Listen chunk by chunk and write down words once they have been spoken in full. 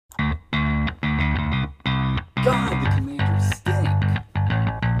The Commanders stink.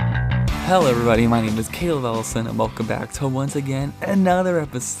 Hello everybody, my name is Caleb Ellison and welcome back to once again another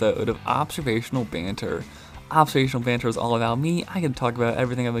episode of Observational Banter. Observational Banter is all about me. I can talk about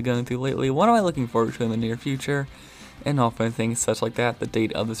everything I've been going through lately, what am I looking forward to in the near future, and all fun things such like that. The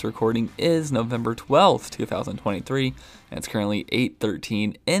date of this recording is November 12th, 2023, and it's currently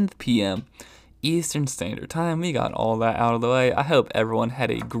 8:13 p.m. Eastern Standard Time. We got all that out of the way. I hope everyone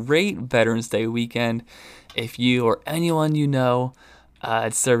had a great Veterans Day weekend. If you or anyone you know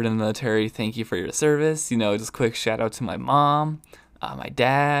served in the military, thank you for your service. Just quick shout out to my mom, my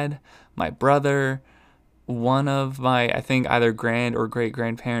dad, my brother, one of my, I think, either grand or great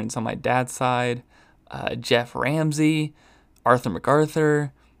grandparents on my dad's side, Jeff Ramsey, Arthur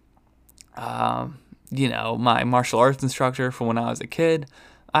MacArthur, my martial arts instructor from when I was a kid.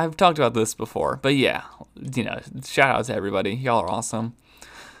 I've talked about this before, but yeah, shout out to everybody. Y'all are awesome.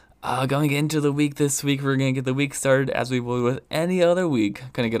 Going into the week this week, we're going to get the week started as we would with any other week.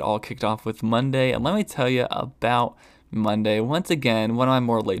 Going to get all kicked off with Monday, and let me tell you about Monday. Once again, one of my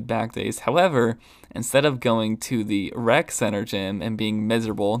more laid back days. However, instead of going to the rec center gym and being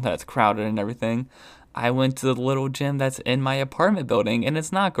miserable, that's crowded and everything, I went to the little gym that's in my apartment building, and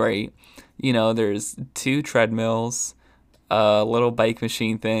it's not great. There's 2 treadmills, a little bike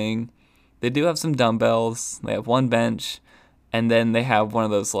machine thing. They do have some dumbbells. They have 1 bench, and then they have one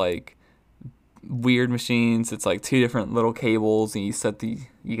of those like weird machines. It's like 2 different little cables, and you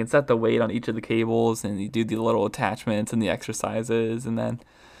can set the weight on each of the cables, and you do the little attachments and the exercises, and then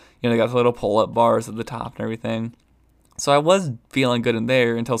they got the little pull-up bars at the top and everything. So I was feeling good in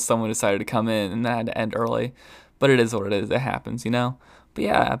there until someone decided to come in, and that had to end early. But it is what it is. It happens, But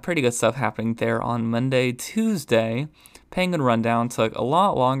yeah, pretty good stuff happening there on Monday. Tuesday, Penguin Rundown took a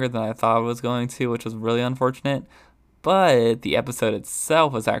lot longer than I thought it was going to, which was really unfortunate. But the episode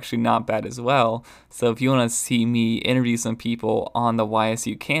itself was actually not bad as well. So if you want to see me interview some people on the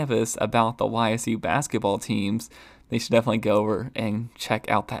YSU campus about the YSU basketball teams, they should definitely go over and check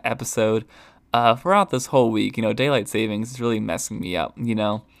out that episode. Throughout this whole week, daylight savings is really messing me up,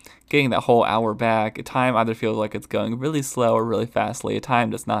 Getting that whole hour back, time either feels like it's going really slow or really fastly. Time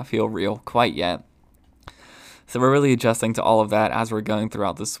does not feel real quite yet. So we're really adjusting to all of that as we're going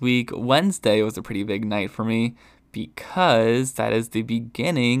throughout this week. Wednesday was a pretty big night for me because that is the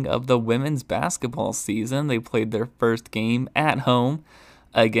beginning of the women's basketball season. They played their first game at home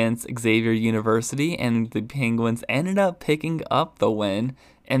against Xavier University, and the Penguins ended up picking up the win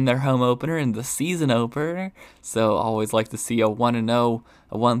in their home opener and the season opener. So I always like to see a 1-0,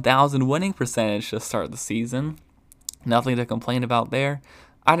 a 1,000 winning percentage to start the season. Nothing to complain about there.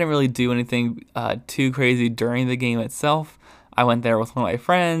 I didn't really do anything too crazy during the game itself. I went there with one of my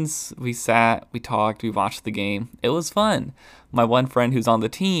friends. We sat, we talked, we watched the game. It was fun. My one friend who's on the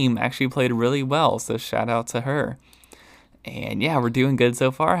team actually played really well, so shout out to her. And yeah, we're doing good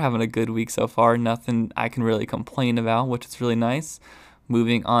so far, having a good week so far. Nothing I can really complain about, which is really nice.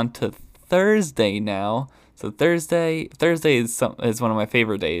 Moving on to Thursday now. So Thursday is one of my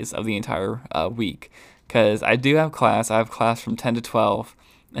favorite days of the entire week because I do have class. I have class from 10 to 12.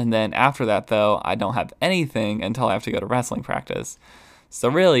 And then after that, though, I don't have anything until I have to go to wrestling practice. So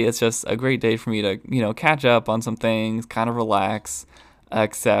really, it's just a great day for me to, catch up on some things, kind of relax.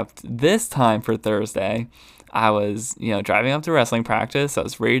 Except this time for Thursday, I was, driving up to wrestling practice. I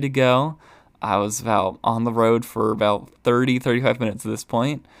was ready to go. I was about on the road for about 35 minutes at this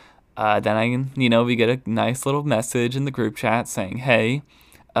point. Then we get a nice little message in the group chat saying, hey,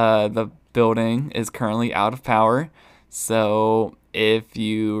 the building is currently out of power. So if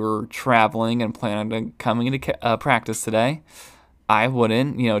you're traveling and plan on coming into practice today, I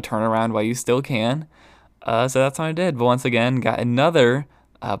wouldn't, turn around while you still can. So that's what I did. But once again, got another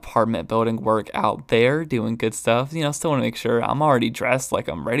apartment building work out there, doing good stuff. Still want to make sure I'm already dressed like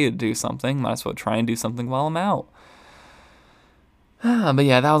I'm ready to do something. Might as well try and do something while I'm out. But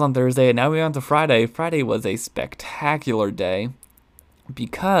yeah, that was on Thursday. And now we're on to Friday. Friday was a spectacular day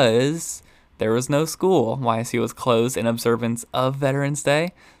because there was no school. YSU was closed in observance of Veterans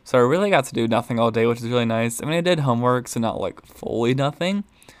Day. So I really got to do nothing all day, which is really nice. I mean, I did homework, so not like fully nothing.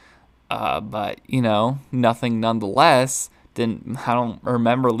 But, nothing nonetheless. I don't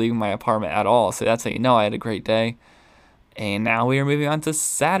remember leaving my apartment at all. So that's how I had a great day. And now we are moving on to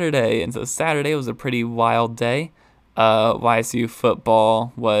Saturday. And so Saturday was a pretty wild day. YSU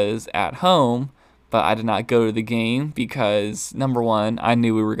football was at home, but I did not go to the game because, number one, I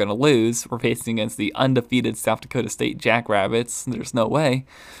knew we were going to lose. We're facing against the undefeated South Dakota State Jackrabbits. There's no way.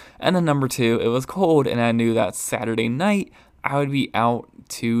 And then number two, it was cold, and I knew that Saturday night I would be out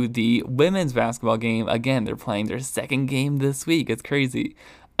to the women's basketball game. Again, they're playing their second game this week. It's crazy.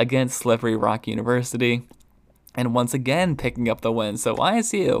 Against Slippery Rock University. and once again picking up the win. So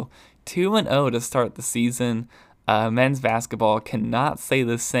YSU 2-0 to start the season. Men's basketball cannot say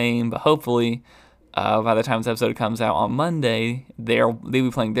the same, but hopefully by the time this episode comes out on Monday, they'll be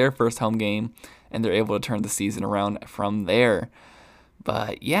playing their first home game, and they're able to turn the season around from there.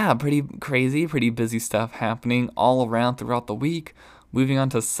 But yeah, pretty crazy, pretty busy stuff happening all around throughout the week. Moving on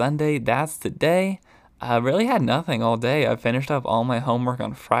to Sunday, that's today. I really had nothing all day. I finished up all my homework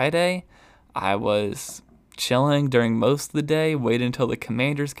on Friday. I was chilling during most of the day, waited until the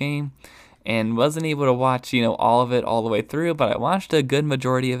Commanders game, and wasn't able to watch, all of it all the way through, but I watched a good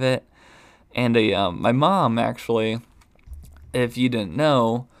majority of it. And my mom, actually, if you didn't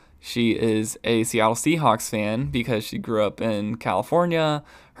know, she is a Seattle Seahawks fan because she grew up in California.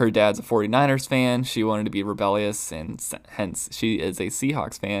 Her dad's a 49ers fan. She wanted to be rebellious, and hence she is a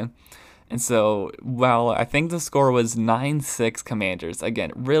Seahawks fan. And so, well, I think the score was 9-6 Commanders.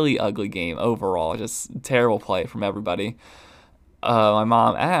 Again, really ugly game overall. Just terrible play from everybody. My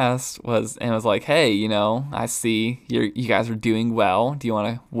mom was like, hey, I see you guys are doing well. Do you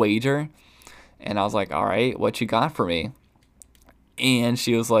want to wager? And I was like, all right, what you got for me? And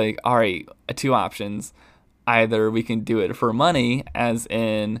she was like, all right, two options. Either we can do it for money, as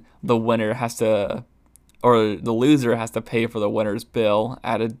in the winner has to, or the loser has to pay for the winner's bill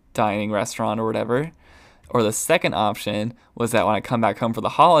at a dining restaurant or whatever. Or the second option was that when I come back home for the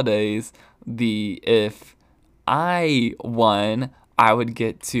holidays, if I won, I would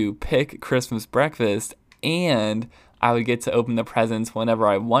get to pick Christmas breakfast, and I would get to open the presents whenever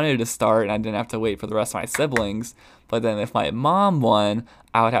I wanted to start, and I didn't have to wait for the rest of my siblings. But then if my mom won,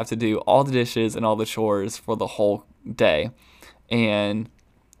 I would have to do all the dishes and all the chores for the whole day. And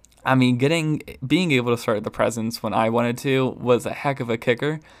I mean, being able to start the presents when I wanted to was a heck of a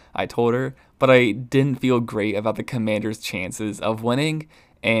kicker, I told her, but I didn't feel great about the Commanders' chances of winning,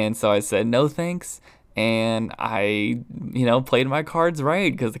 and so I said no thanks, and I, played my cards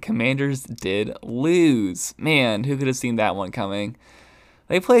right, because the Commanders did lose. Man, who could have seen that one coming?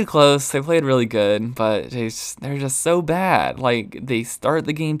 They played close, they played really good, but they're just so bad. Like, they start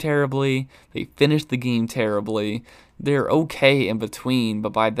the game terribly, they finish the game terribly, they're okay in between,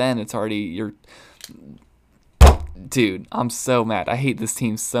 but by then it's already, Dude, I'm so mad. I hate this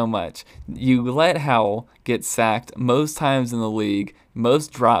team so much. You let Howell get sacked most times in the league,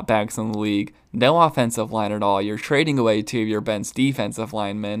 most dropbacks in the league, no offensive line at all. You're trading away two of your bench defensive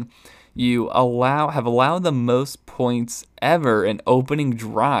linemen. You have allowed the most points ever in opening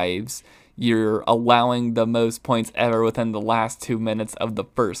drives. You're allowing the most points ever within the last 2 minutes of the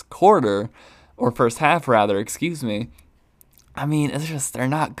first quarter, or first half rather, excuse me. I mean, they're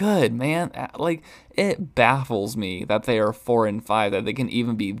not good, man. Like, it baffles me that they are 4-5, that they can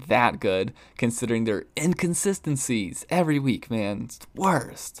even be that good, considering their inconsistencies every week, man. It's the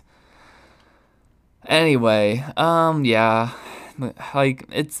worst. Anyway, yeah, like,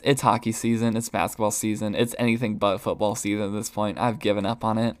 it's hockey season, it's basketball season, it's anything but football season at this point. I've given up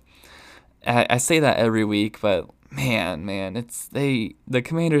on it. I say that every week, but man, the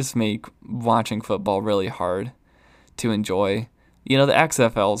Commanders make watching football really hard to enjoy. The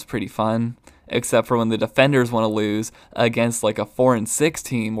XFL is pretty fun, except for when the defenders want to lose against like a 4-6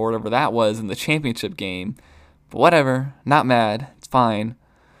 team or whatever that was in the championship game. But whatever, not mad, it's fine.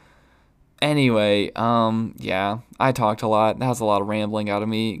 Anyway, yeah, I talked a lot. That was a lot of rambling out of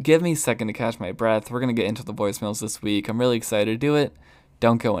me. Give me a second to catch my breath. We're going to get into the voicemails this week. I'm really excited to do it.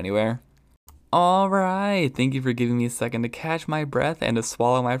 Don't go anywhere. Alright, thank you for giving me a second to catch my breath and to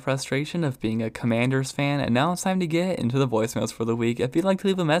swallow my frustration of being a Commanders fan, and now it's time to get into the voicemails for the week. If you'd like to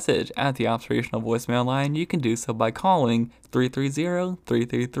leave a message at the operational voicemail line, you can do so by calling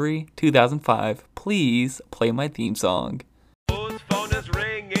 330-333-2005. Please play my theme song. Whose phone is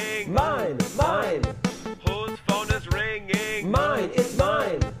ringing? Mine. Whose phone is ringing? Mine, it's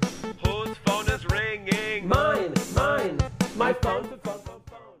mine. Whose phone is ringing? Mine. My phone.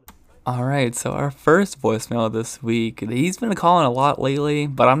 Alright, so our first voicemail this week, he's been calling a lot lately,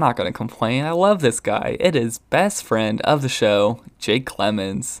 but I'm not going to complain. I love this guy. It is best friend of the show, Jake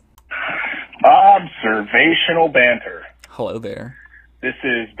Clemens. Observational banter. Hello there. This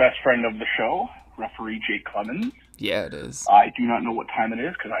is best friend of the show, referee Jake Clemens. Yeah, it is. I do not know what time it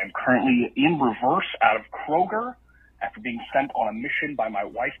is because I am currently in reverse out of Kroger after being sent on a mission by my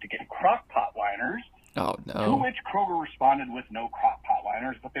wife to get crock pot liners. Oh, To no. which Kroger responded with no crock pot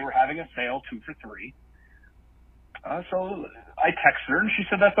liners, but they were having a sale 2 for $3. So I texted her, and she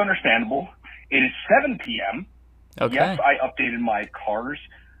said that's understandable. It is 7 p.m. Okay. Yes, I updated my car's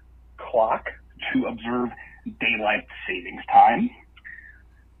clock to observe daylight savings time.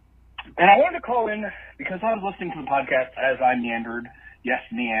 And I wanted to call in because I was listening to the podcast as I meandered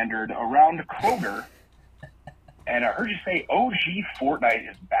around Kroger And I heard you say OG Fortnite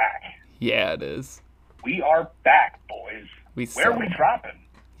is back. Yeah, it is. We are back, boys. Where are we saw- dropping?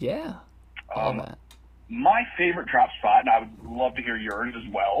 Yeah. All that. My favorite drop spot, and I would love to hear yours as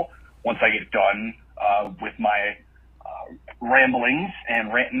well, once I get done with my ramblings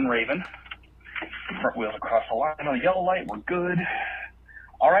and ranting and raving. Front wheels across the line on the yellow light. We're good.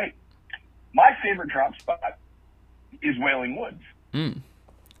 All right. My favorite drop spot is Wailing Woods.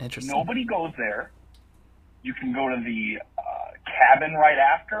 Interesting. Nobody goes there. You can go to the cabin right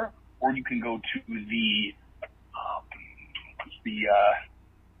after, or you can go to the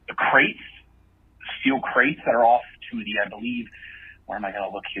crates, steel crates that are off to the, I believe, where am I going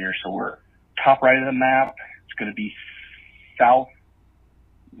to look here? So we're top right of the map. It's going to be southwest-ish.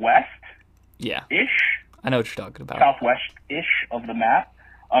 Yeah. I know what you're talking about. Southwest-ish of the map.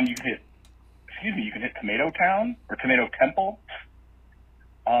 You can hit Tomato Town or Tomato Temple.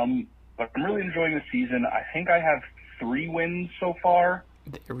 But I'm really enjoying the season. I think I have 3 wins so far.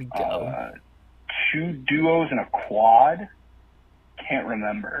 There we go. 2 duos and a quad. Can't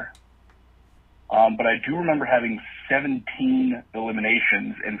remember. But I do remember having 17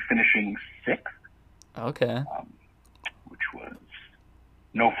 eliminations and finishing 6th. Okay. Which was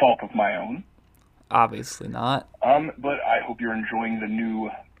no fault of my own. Obviously not. But I hope you're enjoying the new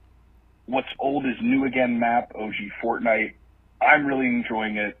What's Old is New Again map, OG Fortnite. I'm really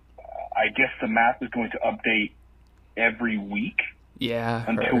enjoying it. I guess the map is going to update every week. Yeah.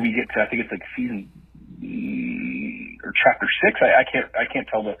 Until we get to, I think it's like season or chapter 6. I can't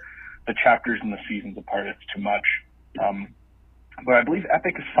tell the chapters and the seasons apart. It's too much. But I believe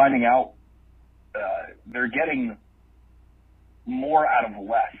Epic is finding out they're getting more out of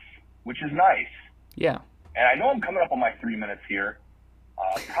less, which is nice. Yeah. And I know I'm coming up on my 3 minutes here,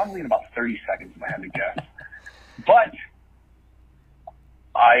 probably in about 30 seconds if I had to guess. But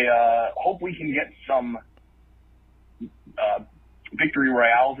I hope we can get some victory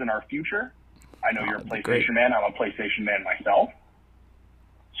royales in our future. I know you're a PlayStation man. I'm a PlayStation man myself.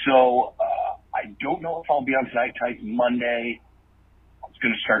 So I don't know if I'll be on Tonight Tight Monday. I was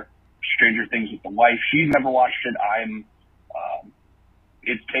going to start Stranger Things with the wife. She's never watched it.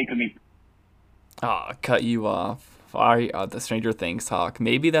 It's taken me. Cut you off. The Stranger Things talk.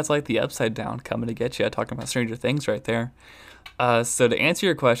 Maybe that's like the Upside Down coming to get you. Talking about Stranger Things right there. So to answer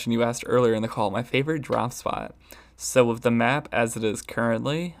your question you asked earlier in the call, my favorite drop spot. So with the map as it is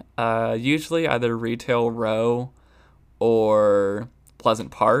currently, usually either Retail Row or Pleasant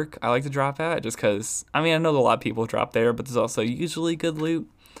Park I like to drop at, just because, I mean, I know a lot of people drop there, but there's also usually good loot.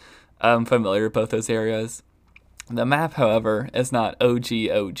 I'm familiar with both those areas. The map, however, is not OG,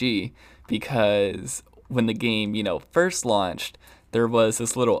 because when the game, first launched, there was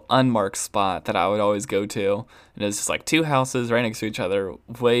this little unmarked spot that I would always go to, and it was just like 2 houses right next to each other,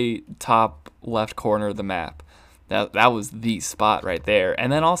 way top left corner of the map. That was the spot right there.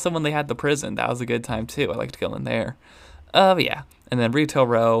 And then also when they had the prison, that was a good time too. I like to go in there. Yeah. And then Retail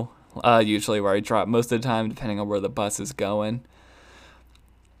Row, usually where I drop most of the time, depending on where the bus is going.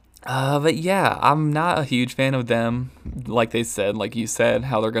 But yeah, I'm not a huge fan of them. Like you said,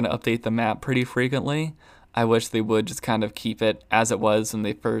 how they're going to update the map pretty frequently. I wish they would just kind of keep it as it was when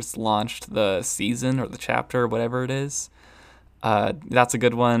they first launched the season or the chapter, whatever it is. That's a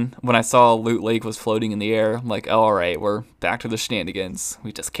good one. When I saw Loot Lake was floating in the air, I'm like, oh, all right, we're back to the shenanigans.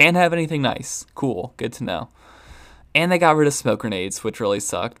 We just can't have anything nice. Cool, good to know. And they got rid of smoke grenades, which really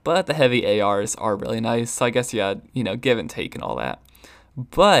sucked. But the heavy ARs are really nice. So I guess you had, give and take and all that.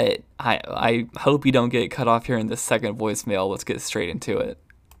 But I hope you don't get cut off here in this second voicemail. Let's get straight into it.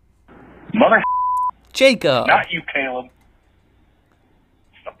 Mother Jacob! Not you, Caleb.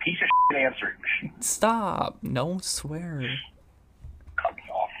 It's a piece of shit answering machine. Stop. No swear. Cut me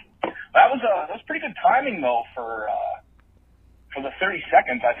off. That was pretty good timing, though, for the 30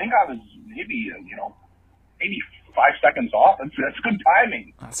 seconds. I think I was maybe 5 seconds off. That's good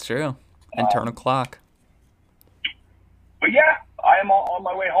timing. That's true. Internal clock. But yeah, I am on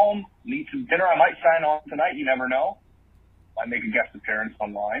my way home. Need some dinner. I might sign on tonight. You never know. I make a guest appearance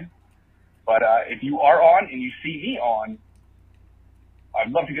online. But if you are on and you see me on,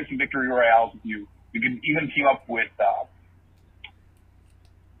 I'd love to get some victory royales with you. We could even team up with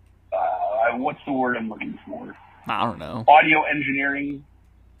what's the word I'm looking for? I don't know. Audio engineering,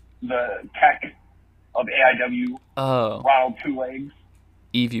 the tech of AIW. Oh. Ronald Two Legs.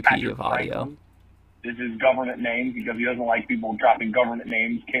 EVP Patrick of audio. Franklin. This is government names because he doesn't like people dropping government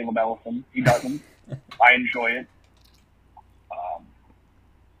names. Caleb Ellison, he doesn't. I enjoy it.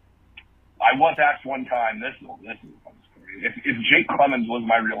 I was asked one time, this is a fun story, if Jake Clemens was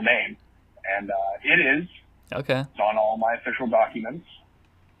my real name. And it is. Okay. It's on all my official documents,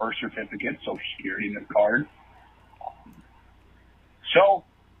 birth certificate, social security, and this card. So,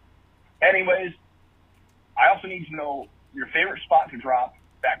 anyways, I also need to know your favorite spot to drop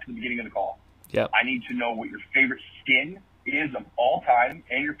back to the beginning of the call. Yep. I need to know what your favorite skin is of all time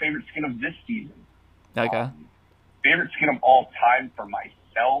and your favorite skin of this season. Okay. Favorite skin of all time for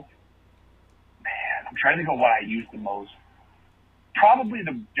myself? Man, I'm trying to think of what I use the most. Probably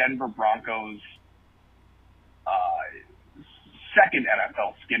the Denver Broncos second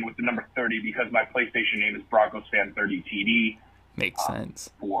NFL skin with the number 30 because my PlayStation name is Broncos Fan 30 TD. Makes sense.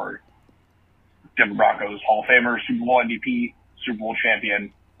 For Denver Broncos Hall of Famer, Super Bowl MVP, Super Bowl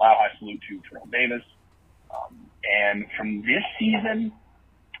champion. Mile high salute to Terrell Davis. And from this season,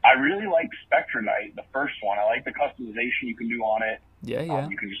 I really like Spectre Knight, the first one. I like the customization you can do on it. Yeah.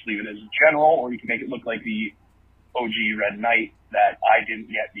 You can just leave it as general, or you can make it look like the OG Red Knight that I didn't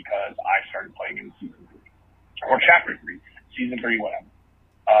get because I started playing in Season 3. Or Chapter 3. Season 3, whatever.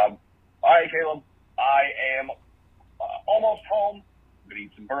 All right, Caleb. I am almost home. I'm going to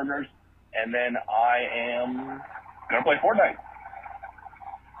eat some burgers. And then I am going to play Fortnite.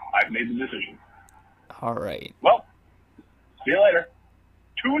 I've made the decision. All right. Well, see you later.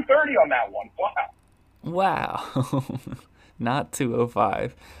 2:30 on that one. Wow. Wow. Not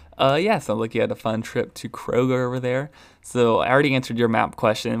 2:05. Yeah, sounds like you had a fun trip to Kroger over there. So I already answered your map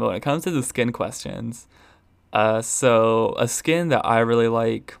question, but when it comes to the skin questions, so a skin that I really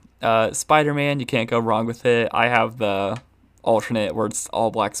like, Spider-Man, you can't go wrong with it. I have the alternate where it's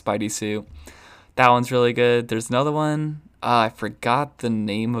all black Spidey suit. That one's really good. There's another one. I forgot the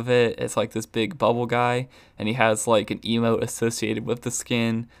name of it. It's like this big bubble guy, and he has like an emote associated with the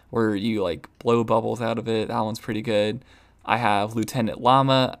skin where you like blow bubbles out of it. That one's pretty good. I have Lieutenant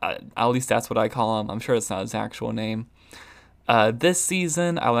Llama. At least that's what I call him. I'm sure it's not his actual name. This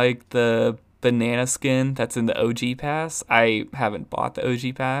season, I like the banana skin that's in the OG pass. I haven't bought the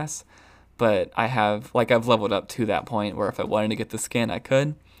OG pass, but I've leveled up to that point where if I wanted to get the skin, I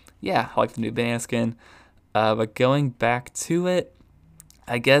could. Yeah, I like the new banana skin. But going back to it,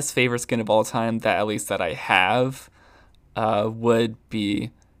 I guess favorite skin of all time that at least that I have would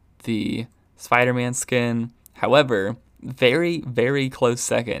be the Spider-Man skin. However, very, very close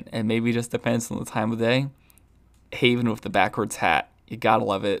second, and maybe just depends on the time of day. Haven with the backwards hat. You gotta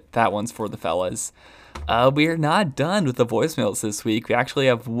love it. That one's for the fellas. We are not done with the voicemails this week. We actually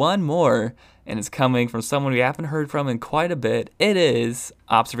have one more, and it's coming from someone we haven't heard from in quite a bit. It is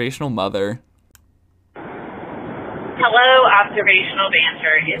Observational Mother. Hello, Observational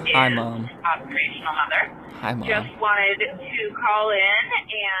Banter. It Hi, is Mom. Observational Mother. Hi, Mom. Just wanted to call in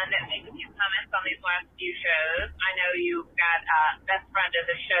and make a few comments on these last few shows. I know you've got a best friend of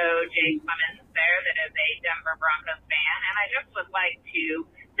the show, Jake Clemens, there that is a Denver Broncos fan, and I just would like to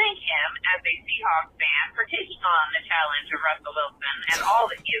thank him as a Seahawks fan for taking on the challenge of Russell Wilson and all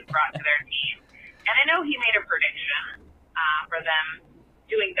that he has brought to their team. And I know he made a prediction for them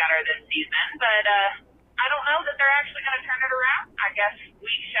doing better this season, but I don't know that they're actually going to turn it around. I guess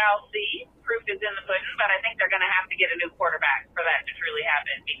we shall see. Proof is in the pudding, but I think they're going to have to get a new quarterback for that to truly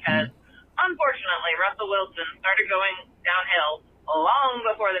happen because, unfortunately, Russell Wilson started going downhill long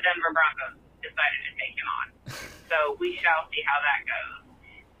before the Denver Broncos decided to take him on. So we shall see how that goes.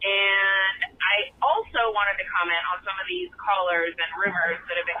 And I also wanted to comment on some of these callers and rumors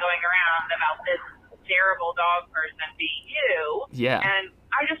that have been going around about this terrible dog person being you. Yeah. And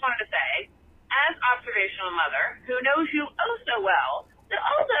I just wanted to say, as Observational Mother, who knows you oh so well, that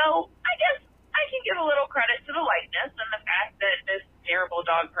also, I guess, I can give a little credit to the likeness and the fact that this terrible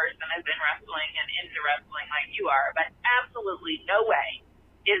dog person has been wrestling and into wrestling like you are, but absolutely no way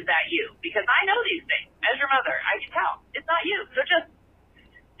is that you. Because I know these things. As your mother, I can tell. It's not you. So just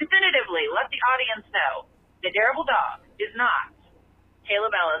definitively let the audience know the terrible dog is not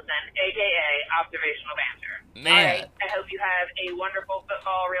Caleb Ellison, a.k.a. Observational Banter. Man. All right, I hope you have a wonderful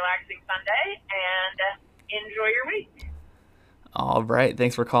football relaxing Sunday, and enjoy your week. All right,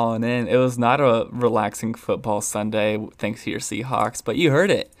 thanks for calling in. It was not a relaxing football Sunday thanks to your Seahawks, but you heard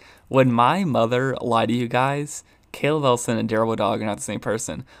it. Would my mother lie to you guys? Caleb Ellison and Daryl Dog are not the same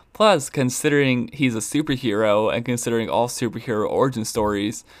person. Plus, considering he's a superhero and considering all superhero origin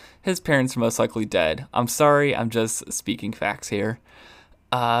stories, his parents are most likely dead. I'm sorry, I'm just speaking facts here.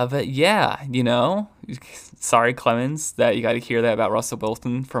 But yeah, sorry, Clemens, that you got to hear that about Russell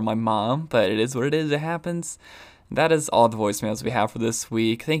Wilson from my mom, but it is what it is. It happens. That is all the voicemails we have for this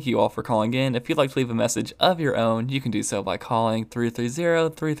week. Thank you all for calling in. If you'd like to leave a message of your own, you can do so by calling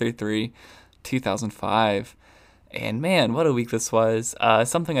 330-333-2005. And man, what a week this was.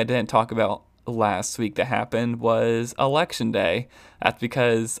 Something I didn't talk about last week that happened was Election Day. That's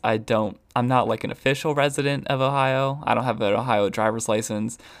because I'm not like an official resident of Ohio. I don't have an Ohio driver's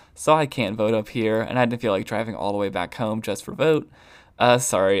license, so I can't vote up here, and I didn't feel like driving all the way back home just for vote.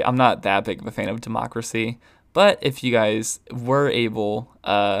 Sorry, I'm not that big of a fan of democracy. But if you guys were able,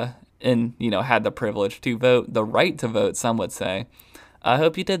 and had the privilege to vote, the right to vote, some would say, I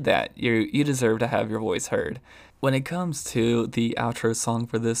hope you did that. You deserve to have your voice heard. When it comes to the outro song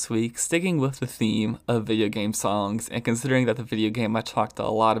for this week, sticking with the theme of video game songs, and considering that the video game I talked a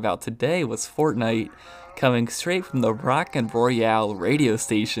lot about today was Fortnite, coming straight from the Rockin' Royale radio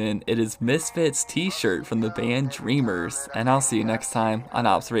station, it is Misfits T-shirt from the band Dreamers, and I'll see you next time on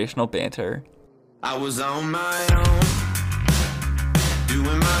Observational Banter. I was on my own,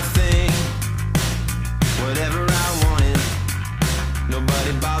 doing my thing, whatever I wanted,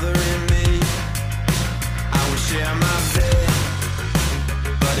 nobody bothering me. I would share my bed,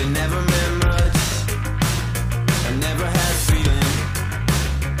 but it never meant